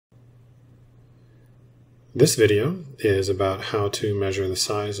This video is about how to measure the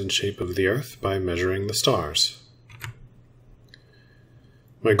size and shape of the Earth by measuring the stars.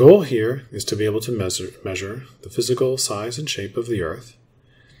 My goal here is to be able to measure the physical size and shape of the Earth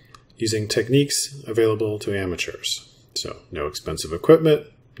using techniques available to amateurs. So, no expensive equipment,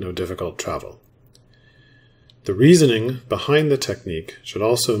 no difficult travel. The reasoning behind the technique should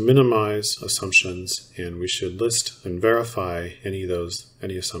also minimize assumptions, and we should list and verify any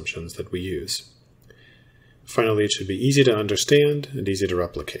assumptions that we use. Finally, it should be easy to understand and easy to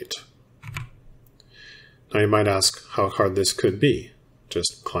replicate. Now you might ask how hard this could be.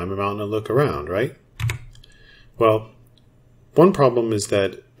 Just climb a mountain and look around, right? Well, one problem is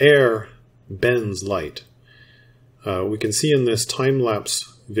that air bends light. We can see in this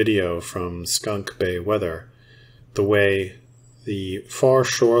time-lapse video from skunkbayweather the way the far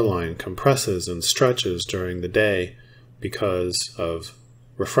shoreline compresses and stretches during the day because of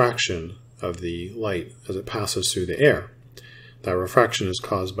refraction of the light as it passes through the air. That refraction is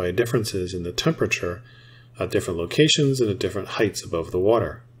caused by differences in the temperature at different locations and at different heights above the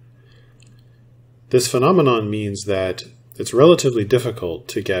water. This phenomenon means that it's relatively difficult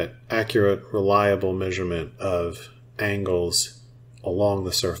to get accurate, reliable measurement of angles along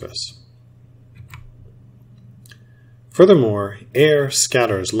the surface. Furthermore, air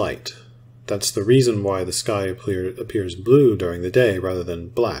scatters light. That's the reason why the sky appears blue during the day rather than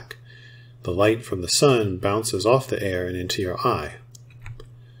black. The light from the sun bounces off the air and into your eye.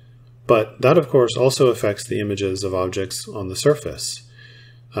 But that, of course, also affects the images of objects on the surface.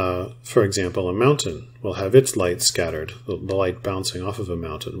 For example, a mountain will have its light scattered. The light bouncing off of a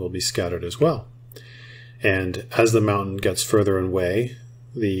mountain will be scattered as well. And as the mountain gets further away,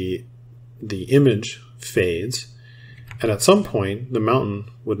 the image fades, and at some point the mountain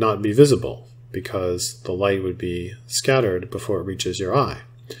would not be visible because the light would be scattered before it reaches your eye.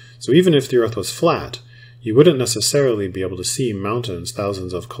 So even if the Earth was flat, you wouldn't necessarily be able to see mountains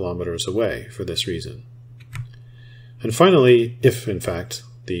thousands of kilometers away for this reason. And finally, if in fact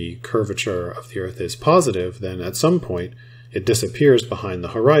the curvature of the Earth is positive, then at some point it disappears behind the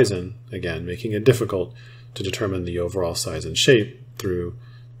horizon, again making it difficult to determine the overall size and shape through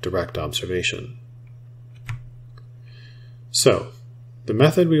direct observation. So, the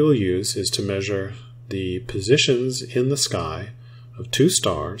method we will use is to measure the positions in the sky of two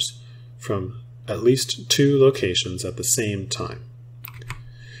stars from at least two locations at the same time.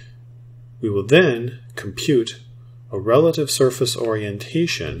 We will then compute a relative surface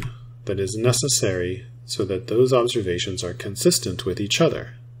orientation that is necessary so that those observations are consistent with each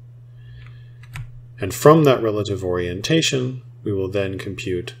other. And from that relative orientation, we will then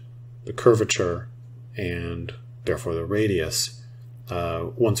compute the curvature and therefore the radius,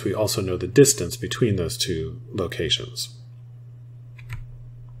 once we also know the distance between those two locations.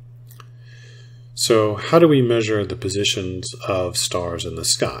 So how do we measure the positions of stars in the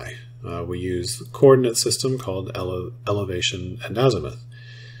sky? We use a coordinate system called elevation and azimuth.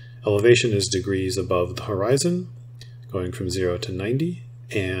 Elevation is degrees above the horizon, going from 0 to 90,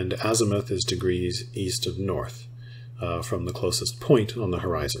 and azimuth is degrees east of north, from the closest point on the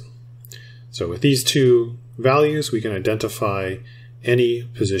horizon. So with these two values, we can identify any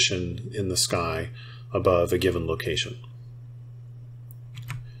position in the sky above a given location.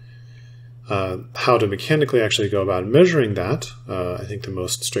 How to mechanically actually go about measuring that, I think the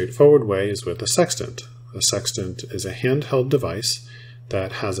most straightforward way is with a sextant. A sextant is a handheld device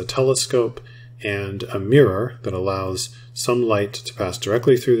that has a telescope and a mirror that allows some light to pass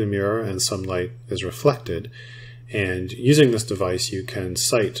directly through the mirror and some light is reflected. And using this device, you can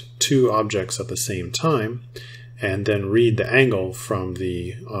sight two objects at the same time and then read the angle from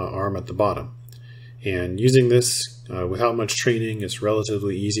the arm at the bottom. And using this without much training, it's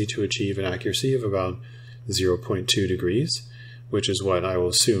relatively easy to achieve an accuracy of about 0.2 degrees, which is what I will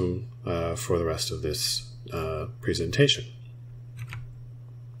assume for the rest of this presentation.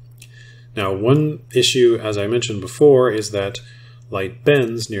 Now, one issue, as I mentioned before, is that light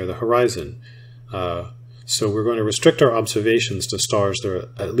bends near the horizon. So we're going to restrict our observations to stars that are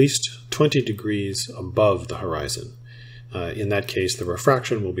at least 20 degrees above the horizon. In that case, the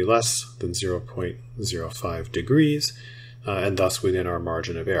refraction will be less than 0.05 degrees, and thus within our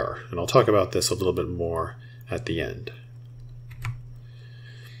margin of error. And I'll talk about this a little bit more at the end.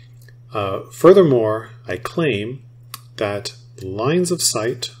 Furthermore, I claim that the lines of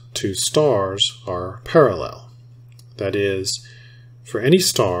sight to stars are parallel. That is, for any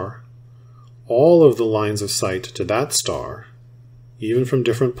star, all of the lines of sight to that star, even from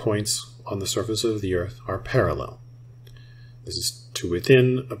different points on the surface of the Earth, are parallel. This is to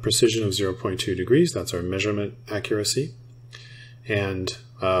within a precision of 0.2 degrees. That's our measurement accuracy. And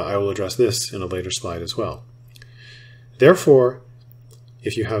I will address this in a later slide as well. Therefore,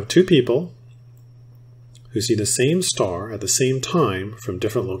 if you have two people who see the same star at the same time from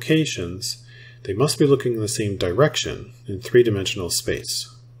different locations, they must be looking in the same direction in three-dimensional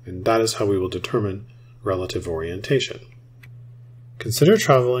space, and that is how we will determine relative orientation. Consider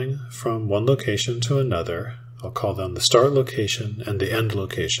traveling from one location to another, I'll call them the start location and the end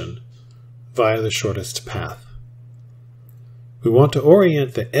location, via the shortest path. We want to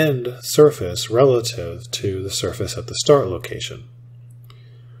orient the end surface relative to the surface at the start location.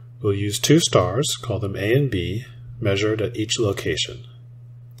 We'll use two stars, call them A and B, measured at each location.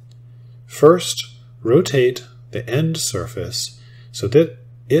 First, rotate the end surface so that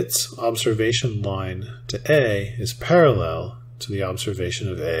its observation line to A is parallel to the observation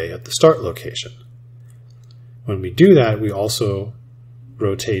of A at the start location. When we do that, we also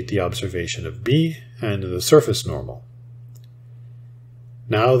rotate the observation of B and the surface normal.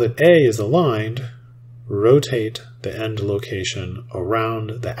 Now that A is aligned, rotate the end location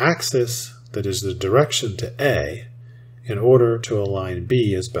around the axis that is the direction to A in order to align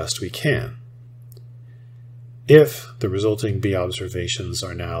B as best we can. If the resulting B observations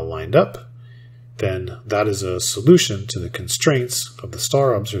are now lined up, then that is a solution to the constraints of the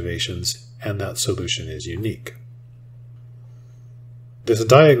star observations, and that solution is unique. This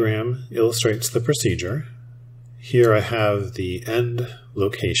diagram illustrates the procedure. Here I have the end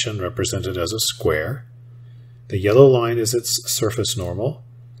location represented as a square. The yellow line is its surface normal,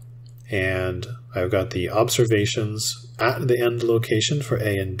 and I've got the observations at the end location for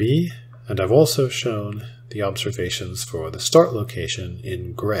A and B, and I've also shown the observations for the start location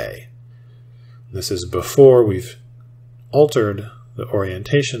in gray. This is before we've altered the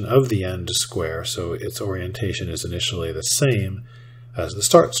orientation of the end square, so its orientation is initially the same as the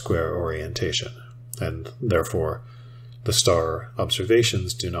start square orientation, and therefore the star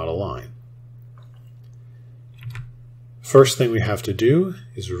observations do not align. First thing we have to do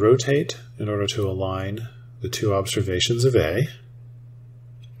is rotate in order to align the two observations of A.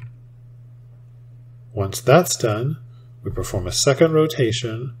 Once that's done, we perform a second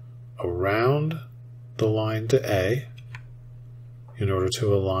rotation around the line to A in order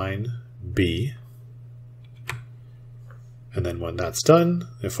to align B. And then when that's done,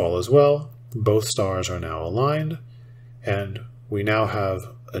 if all is well, both stars are now aligned, and we now have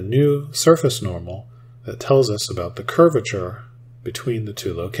a new surface normal that tells us about the curvature between the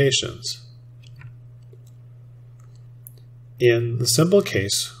two locations. In the simple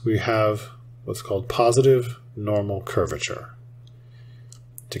case, we have what's called positive normal curvature.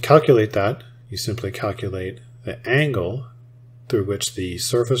 To calculate that, you simply calculate the angle through which the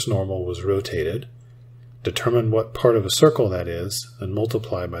surface normal was rotated, determine what part of a circle that is, and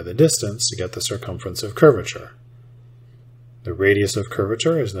multiply by the distance to get the circumference of curvature. The radius of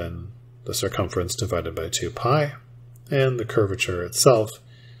curvature is then the circumference divided by 2 pi, and the curvature itself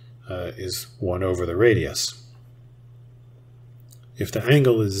is 1 over the radius. If the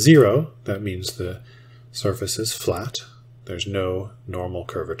angle is 0, that means the surface is flat. There's no normal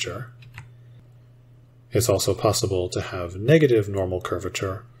curvature. It's also possible to have negative normal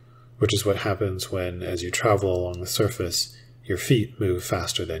curvature, which is what happens when, as you travel along the surface, your feet move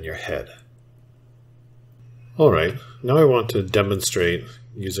faster than your head. Alright, now I want to demonstrate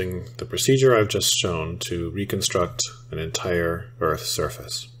using the procedure I've just shown to reconstruct an entire Earth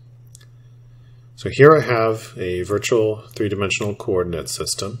surface. So here I have a virtual three-dimensional coordinate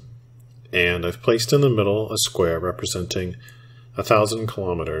system, and I've placed in the middle a square representing 1,000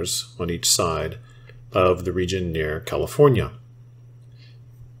 kilometers on each side of the region near California.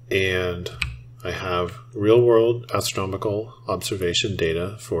 And I have real-world astronomical observation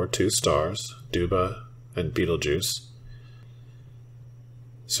data for 2 stars, Duba and Betelgeuse.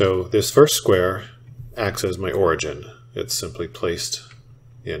 So this first square acts as my origin. It's simply placed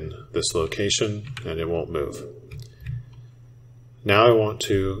in this location and it won't move. Now I want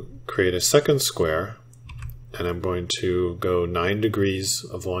to create a second square, and I'm going to go 9 degrees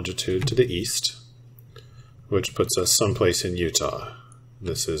of longitude to the east, which puts us someplace in Utah.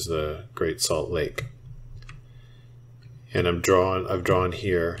 This is the Great Salt Lake. And I've drawn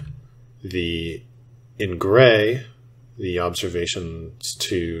here in gray, the observations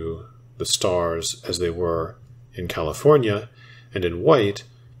to the stars as they were in California, and in white,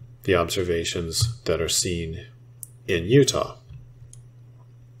 the observations that are seen in Utah.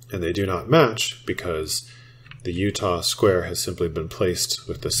 And they do not match because the Utah square has simply been placed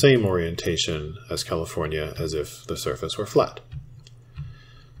with the same orientation as California, as if the surface were flat.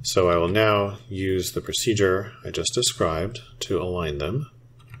 So I will now use the procedure I just described to align them.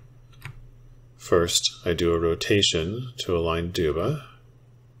 First, I do a rotation to align Duba,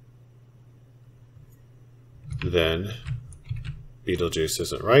 then Betelgeuse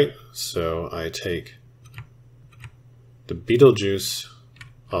isn't right. So I take the Betelgeuse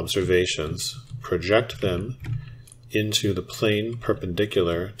observations, project them into the plane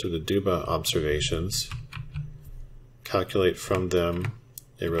perpendicular to the Duba observations, calculate from them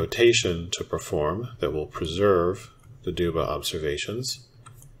a rotation to perform that will preserve the Duba observations,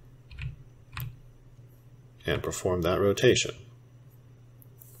 and perform that rotation.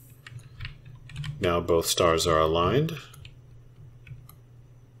 Now both stars are aligned.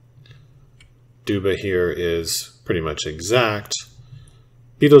 Duba here is pretty much exact.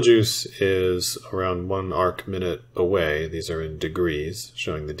 Betelgeuse is around 1 arc minute away. These are in degrees,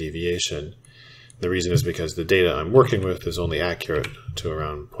 showing the deviation. The reason is because the data I'm working with is only accurate to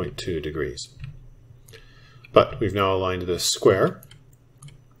around 0.2 degrees. But we've now aligned this square.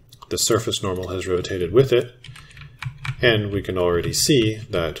 The surface normal has rotated with it, and we can already see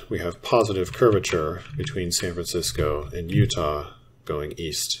that we have positive curvature between San Francisco and Utah going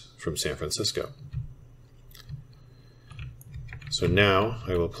east from San Francisco. So now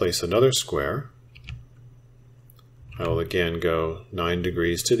I will place another square. I will again go 9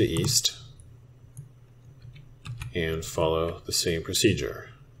 degrees to the east and follow the same procedure.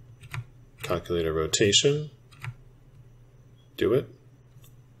 Calculate a rotation, do it,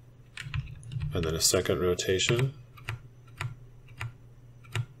 and then a second rotation,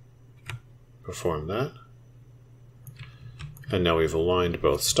 perform that. And now we've aligned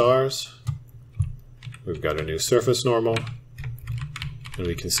both stars. We've got a new surface normal, and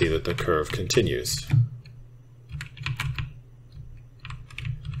we can see that the curve continues.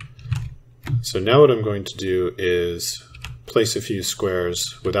 So now what I'm going to do is place a few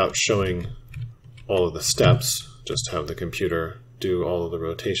squares without showing all of the steps, just have the computer do all of the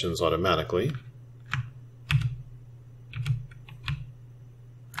rotations automatically.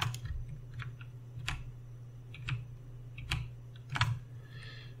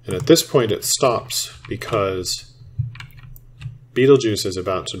 And at this point it stops because Betelgeuse is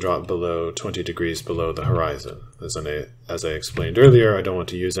about to drop below 20 degrees below the horizon. As I explained earlier, I don't want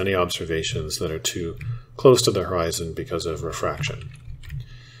to use any observations that are too close to the horizon because of refraction.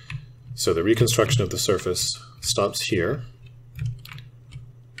 So the reconstruction of the surface stops here,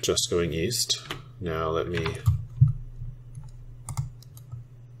 just going east. Now let me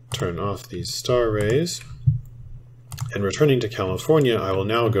turn off these star rays. And returning to California, I will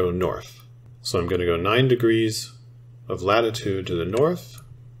now go north. So I'm going to go 9 degrees of latitude to the north.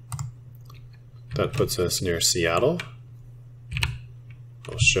 That puts us near Seattle.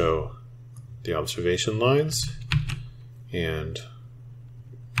 I'll show the observation lines and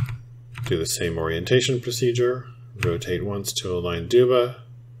do the same orientation procedure. Rotate once to align Duba.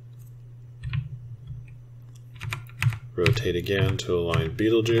 Rotate again to align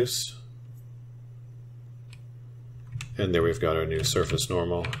Betelgeuse. And there we've got our new surface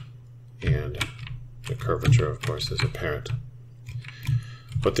normal, and the curvature, of course, is apparent.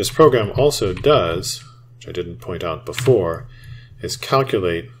 What this program also does, which I didn't point out before, is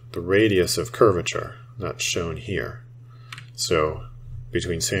calculate the radius of curvature. That's shown here. So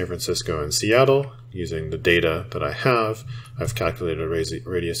between San Francisco and Seattle, using the data that I have, I've calculated a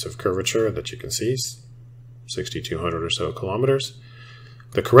radius of curvature that you can see, 6,200 or so kilometers.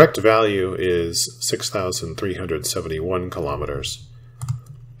 The correct value is 6,371 kilometers.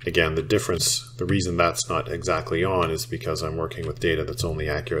 Again, the reason that's not exactly on is because I'm working with data that's only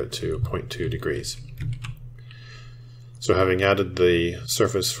accurate to 0.2 degrees. So having added the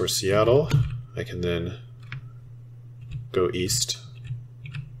surface for Seattle, I can then go east.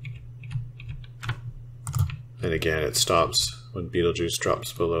 And again, it stops when Betelgeuse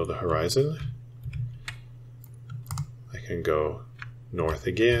drops below the horizon. I can go north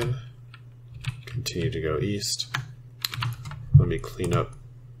again, continue to go east. Let me clean up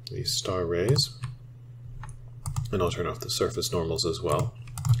these star rays, and I'll turn off the surface normals as well.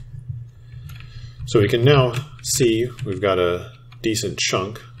 So we can now see we've got a decent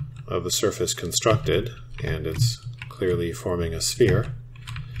chunk of the surface constructed, and it's clearly forming a sphere.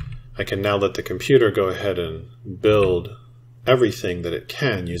 I can now let the computer go ahead and build everything that it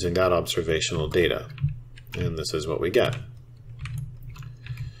can using that observational data, and this is what we get.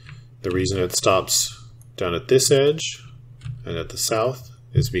 The reason it stops down at this edge and at the south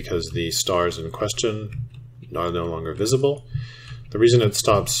is because the stars in question are no longer visible. The reason it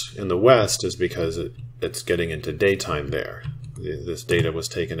stops in the west is because it's getting into daytime there. This data was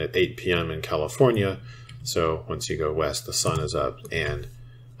taken at 8 p.m. in California, so once you go west, the sun is up, and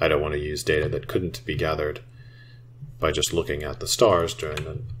I don't want to use data that couldn't be gathered by just looking at the stars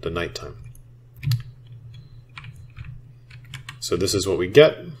during the nighttime. So this is what we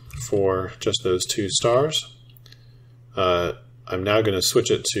get for just those two stars. I'm now going to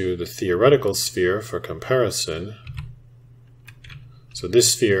switch it to the theoretical sphere for comparison. So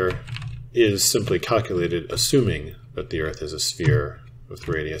this sphere is simply calculated assuming that the Earth is a sphere with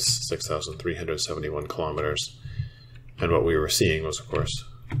radius 6,371 kilometers. And what we were seeing was, of course,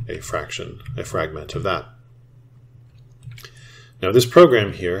 a fragment of that. Now this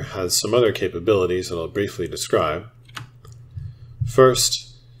program here has some other capabilities that I'll briefly describe.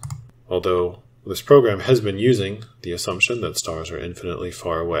 First, although this program has been using the assumption that stars are infinitely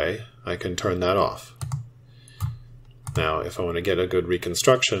far away, I can turn that off. Now, if I want to get a good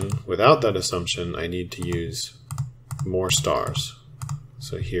reconstruction without that assumption, I need to use more stars.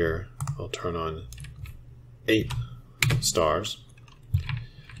 So here, I'll turn on 8 stars.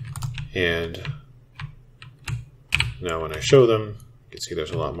 And now when I show them, you can see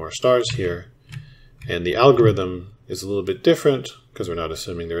there's a lot more stars here. And the algorithm is a little bit different because we're not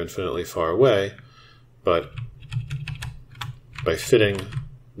assuming they're infinitely far away. But by fitting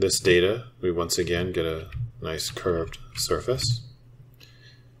this data, we once again get a nice curved surface.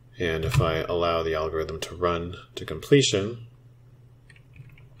 And if I allow the algorithm to run to completion,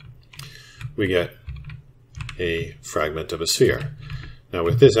 we get a fragment of a sphere. Now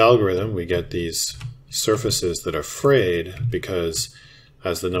with this algorithm, we get these surfaces that are frayed because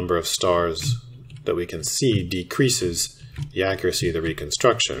as the number of stars that we can see decreases, the accuracy of the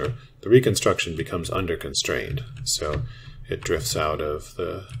reconstruction, or the reconstruction becomes under-constrained. So it drifts out of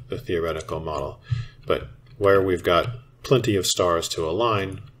the theoretical model. But where we've got plenty of stars to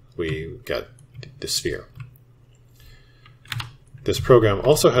align, we get the sphere. This program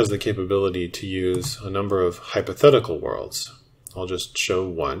also has the capability to use a number of hypothetical worlds. I'll just show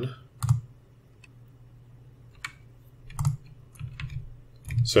one.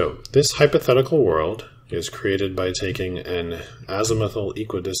 So this hypothetical world is created by taking an azimuthal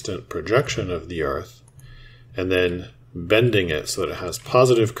equidistant projection of the Earth and then bending it so that it has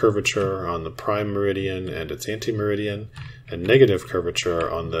positive curvature on the prime meridian and its anti-meridian and negative curvature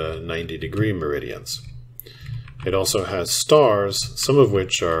on the 90-degree meridians. It also has stars, some of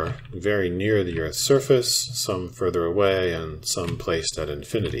which are very near the Earth's surface, some further away, and some placed at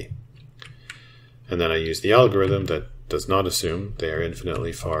infinity. And then I use the algorithm that does not assume they are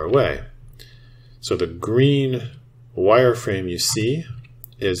infinitely far away. So the green wireframe you see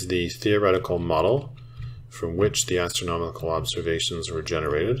is the theoretical model from which the astronomical observations were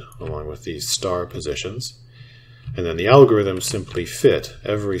generated, along with these star positions. And then the algorithm simply fit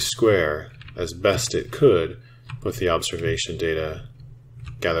every square as best it could with the observation data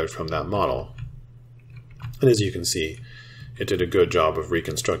gathered from that model. And as you can see, it did a good job of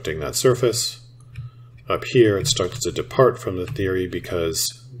reconstructing that surface. Up here, it starts to depart from the theory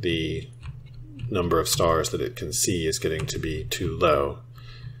because the number of stars that it can see is getting to be too low.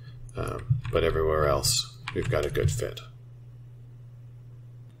 But everywhere else, we've got a good fit.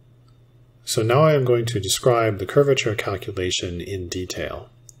 So now I am going to describe the curvature calculation in detail.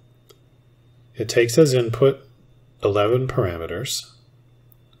 It takes as input 11 parameters.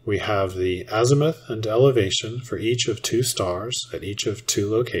 We have the azimuth and elevation for each of 2 stars at each of 2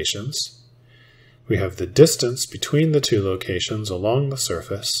 locations. We have the distance between the 2 locations along the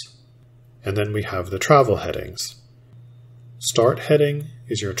surface. And then we have the travel headings. Start heading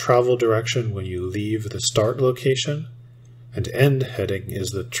is your travel direction when you leave the start location, and end heading is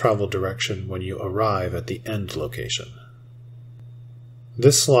the travel direction when you arrive at the end location.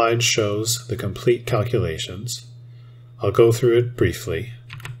 This slide shows the complete calculations. I'll go through it briefly.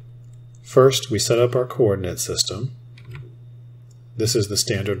 First, we set up our coordinate system. This is the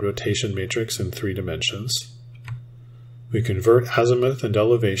standard rotation matrix in 3 dimensions. We convert azimuth and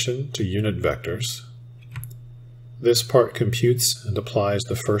elevation to unit vectors. This part computes and applies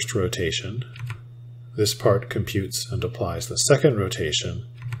the first rotation. This part computes and applies the second rotation.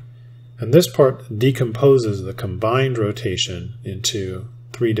 And this part decomposes the combined rotation into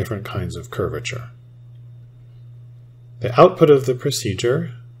 3 different kinds of curvature. The output of the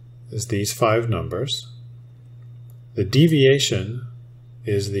procedure is these 5 numbers. The deviation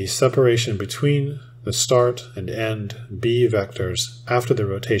is the separation between the start and end B vectors after the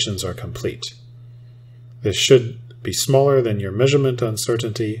rotations are complete. This should be smaller than your measurement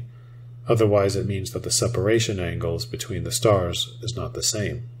uncertainty, otherwise it means that the separation angles between the stars is not the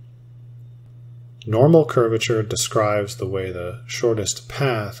same. Normal curvature describes the way the shortest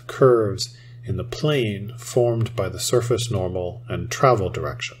path curves in the plane formed by the surface normal and travel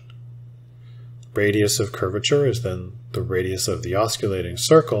direction. Radius of curvature is then the radius of the osculating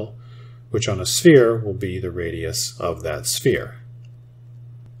circle, which on a sphere will be the radius of that sphere.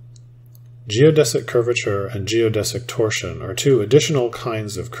 Geodesic curvature and geodesic torsion are 2 additional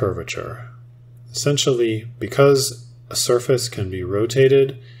kinds of curvature. Essentially, because a surface can be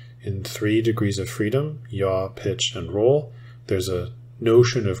rotated in 3 degrees of freedom, yaw, pitch, and roll. There's a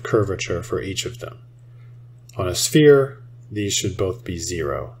notion of curvature for each of them. On a sphere, these should both be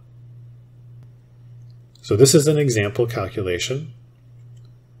 0. So this is an example calculation.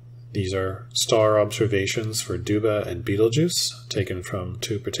 These are star observations for Duba and Betelgeuse, taken from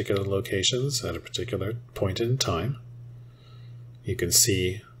 2 particular locations at a particular point in time. You can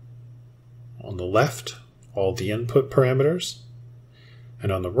see on the left all the input parameters,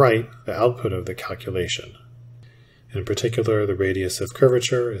 and on the right the output of the calculation. In particular, the radius of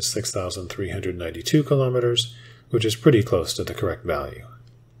curvature is 6,392 kilometers, which is pretty close to the correct value.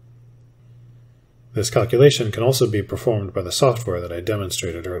 This calculation can also be performed by the software that I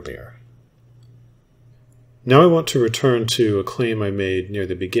demonstrated earlier. Now I want to return to a claim I made near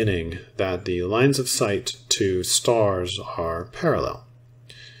the beginning that the lines of sight to stars are parallel.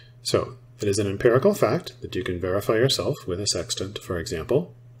 So, it is an empirical fact that you can verify yourself with a sextant, for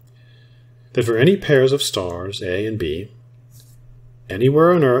example, that for any pairs of stars, A and B,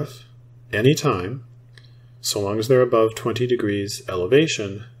 anywhere on Earth, anytime, so long as they're above 20 degrees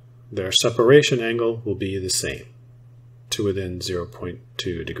elevation, their separation angle will be the same, to within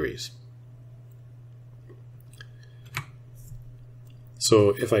 0.2 degrees.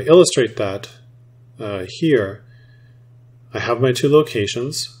 So if I illustrate that here, I have my 2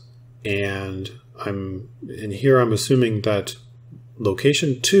 locations, and here I'm assuming that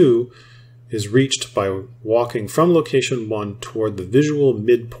location 2 is reached by walking from location 1 toward the visual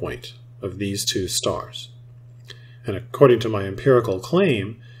midpoint of these 2 stars. And according to my empirical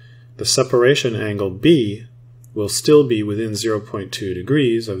claim, the separation angle B will still be within 0.2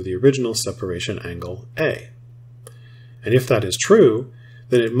 degrees of the original separation angle A. And if that is true,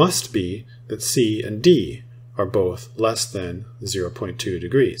 then it must be that C and D are both less than 0.2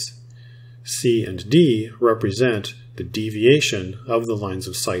 degrees. C and D represent the deviation of the lines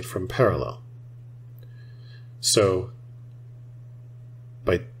of sight from parallel. So,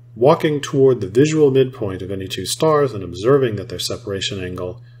 by walking toward the visual midpoint of any 2 stars and observing that their separation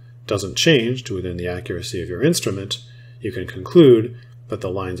angle doesn't change to within the accuracy of your instrument, you can conclude that the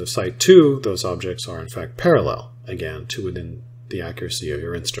lines of sight to those objects are in fact parallel, again, to within the accuracy of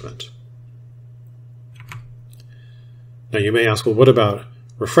your instrument. Now you may ask, well, what about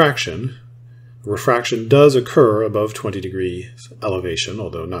refraction? Refraction does occur above 20 degrees elevation,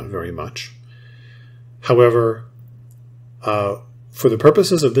 although not very much. However, for the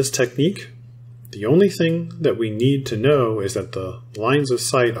purposes of this technique, the only thing that we need to know is that the lines of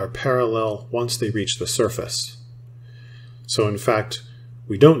sight are parallel once they reach the surface. So in fact,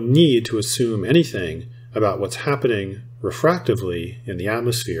 we don't need to assume anything about what's happening refractively in the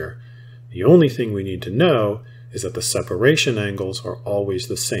atmosphere. The only thing we need to know is that the separation angles are always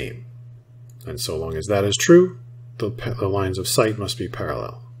the same. And so long as that is true, the lines of sight must be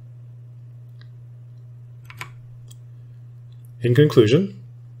parallel. In conclusion,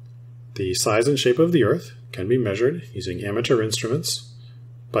 the size and shape of the Earth can be measured using amateur instruments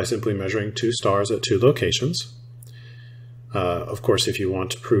by simply measuring 2 stars at 2 locations. Of course, if you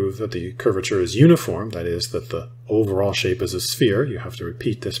want to prove that the curvature is uniform, that is, that the overall shape is a sphere, you have to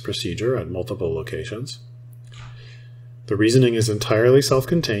repeat this procedure at multiple locations. The reasoning is entirely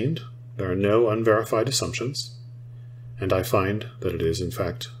self-contained. There are no unverified assumptions, and I find that it is in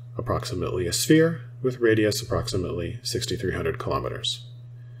fact approximately a sphere with radius approximately 6,300 kilometers.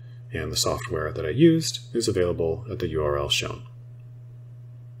 And the software that I used is available at the URL shown.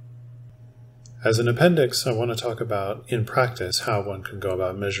 As an appendix, I want to talk about, in practice, how one can go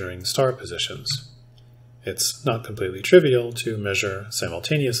about measuring star positions. It's not completely trivial to measure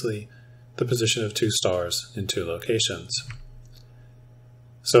simultaneously the position of 2 stars in 2 locations.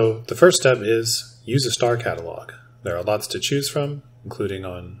 So the first step is use a star catalog. There are lots to choose from, including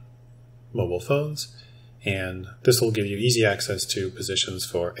on mobile phones, and this will give you easy access to positions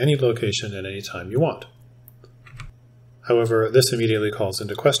for any location at any time you want. However, this immediately calls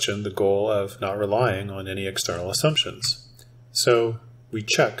into question the goal of not relying on any external assumptions. So we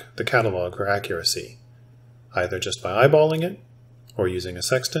check the catalog for accuracy, either just by eyeballing it, or using a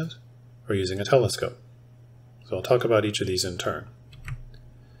sextant, or using a telescope. So I'll talk about each of these in turn.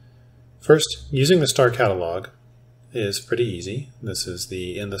 First, using the star catalog is pretty easy. This is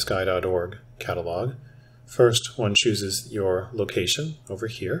the inthesky.org catalog. First, one chooses your location over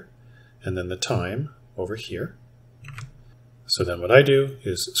here, and then the time over here. So then what I do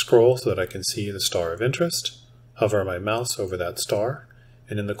is scroll so that I can see the star of interest, hover my mouse over that star,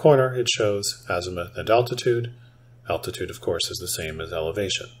 and in the corner it shows azimuth and altitude. Altitude, of course, is the same as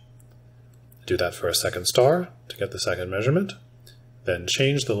elevation. Do that for a second star to get the second measurement, then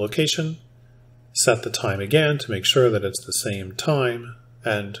change the location set the time again to make sure that it's the same time,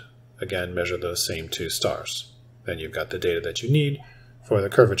 and again measure those same two stars. Then you've got the data that you need for the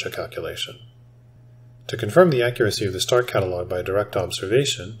curvature calculation. To confirm the accuracy of the star catalog by direct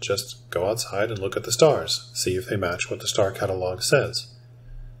observation, just go outside and look at the stars, see if they match what the star catalog says.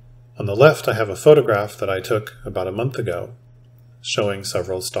 On the left, I have a photograph that I took about a month ago, showing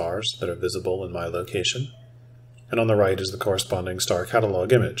several stars that are visible in my location, and on the right is the corresponding star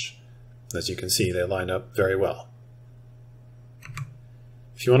catalog image. As you can see, they line up very well.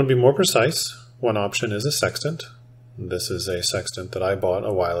 If you want to be more precise, one option is a sextant. This is a sextant that I bought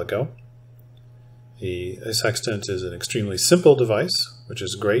a while ago. A sextant is an extremely simple device, which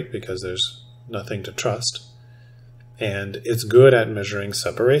is great because there's nothing to trust, and it's good at measuring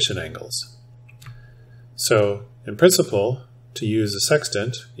separation angles. So, in principle, to use a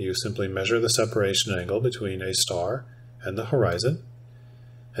sextant, you simply measure the separation angle between a star and the horizon,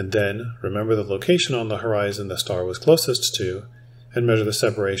 and then remember the location on the horizon the star was closest to, and measure the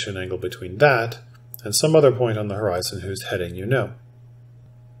separation angle between that and some other point on the horizon whose heading you know.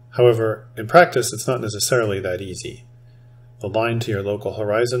 However, in practice, it's not necessarily that easy. The line to your local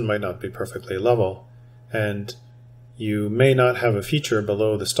horizon might not be perfectly level, and you may not have a feature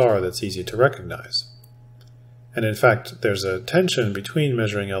below the star that's easy to recognize. And in fact, there's a tension between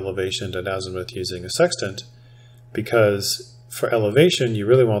measuring elevation and azimuth using a sextant, because for elevation, you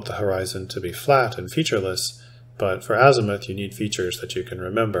really want the horizon to be flat and featureless, but for azimuth, you need features that you can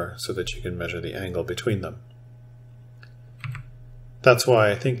remember so that you can measure the angle between them. That's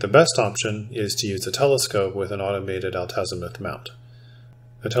why I think the best option is to use a telescope with an automated altazimuth mount.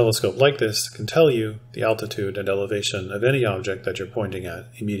 A telescope like this can tell you the altitude and elevation of any object that you're pointing at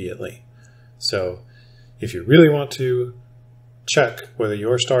immediately. So, if you really want to check whether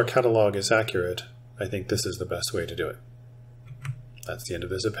your star catalog is accurate, I think this is the best way to do it. That's the end of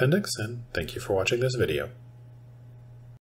this appendix, and thank you for watching this video.